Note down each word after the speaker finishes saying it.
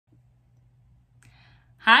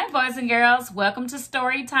Hi, boys and girls. Welcome to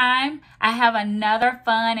Story Time. I have another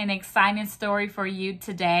fun and exciting story for you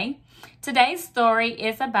today. Today's story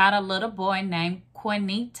is about a little boy named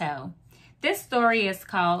Quinito. This story is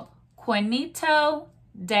called Quinito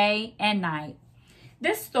Day and Night.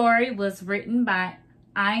 This story was written by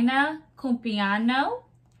Ina Cumpiano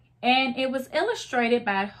and it was illustrated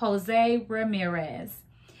by Jose Ramirez.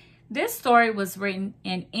 This story was written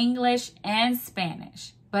in English and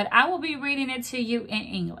Spanish, but I will be reading it to you in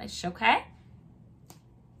English, okay?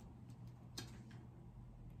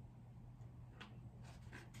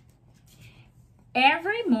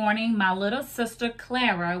 Every morning, my little sister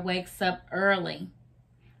Clara wakes up early.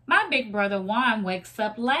 My big brother Juan wakes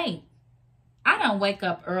up late. I don't wake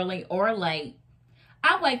up early or late.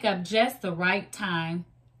 I wake up just the right time.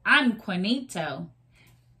 I'm Quinito.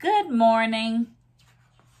 Good morning.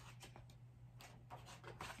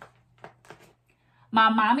 My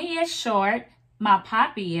mommy is short. My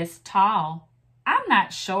papi is tall. I'm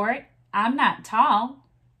not short. I'm not tall.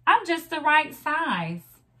 I'm just the right size.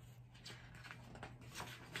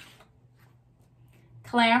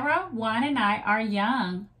 Clara, Juan, and I are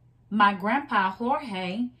young. My grandpa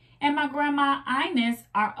Jorge and my grandma Ines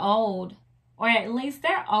are old, or at least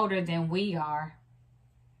they're older than we are.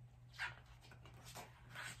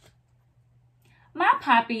 My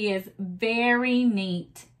papi is very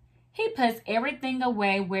neat. He puts everything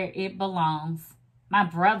away where it belongs. My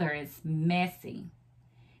brother is messy.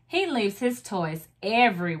 He leaves his toys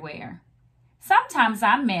everywhere. Sometimes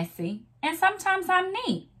I'm messy and sometimes I'm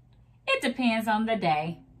neat. It depends on the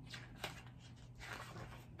day.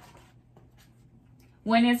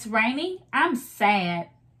 When it's rainy, I'm sad.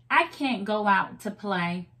 I can't go out to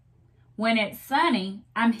play. When it's sunny,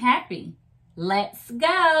 I'm happy. Let's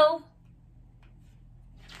go.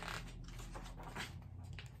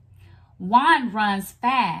 Juan runs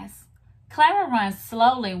fast. Clara runs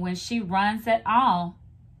slowly when she runs at all.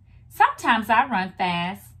 Sometimes I run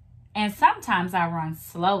fast, and sometimes I run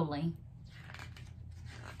slowly.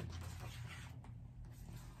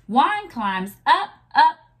 Juan climbs up,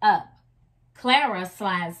 up, up. Clara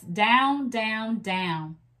slides down, down,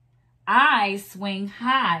 down. I swing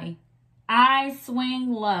high. I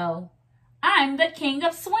swing low. I'm the king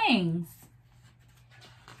of swings.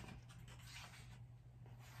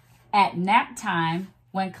 At nap time,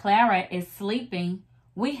 when Clara is sleeping,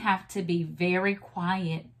 we have to be very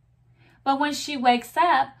quiet. But when she wakes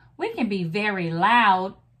up, we can be very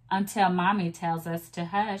loud until Mommy tells us to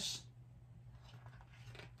hush.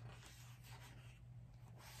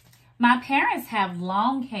 My parents have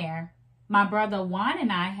long hair. My brother Juan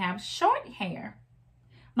and I have short hair.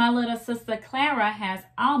 My little sister Clara has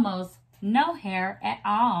almost no hair at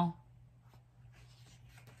all.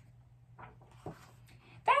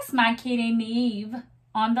 That's my kitty Neve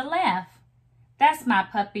on the left. That's my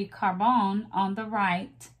puppy Carbon on the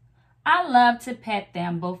right. I love to pet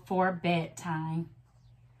them before bedtime.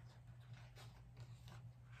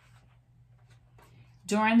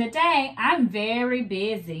 During the day, I'm very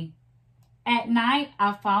busy. At night,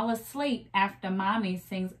 I fall asleep after Mommy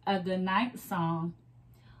sings a goodnight song.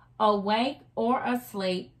 Awake or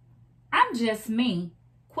asleep, I'm just me,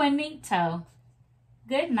 Quinito.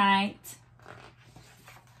 Good night.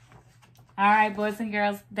 All right, boys and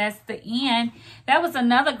girls, that's the end. That was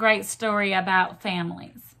another great story about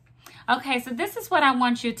families. Okay, so this is what I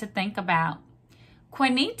want you to think about.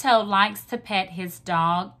 Quinito likes to pet his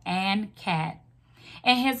dog and cat,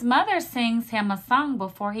 and his mother sings him a song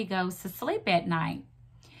before he goes to sleep at night.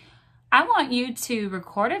 I want you to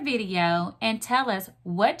record a video and tell us,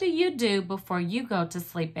 what do you do before you go to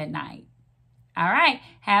sleep at night? All right,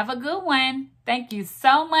 have a good one. Thank you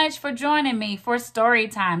so much for joining me for story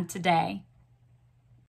time today.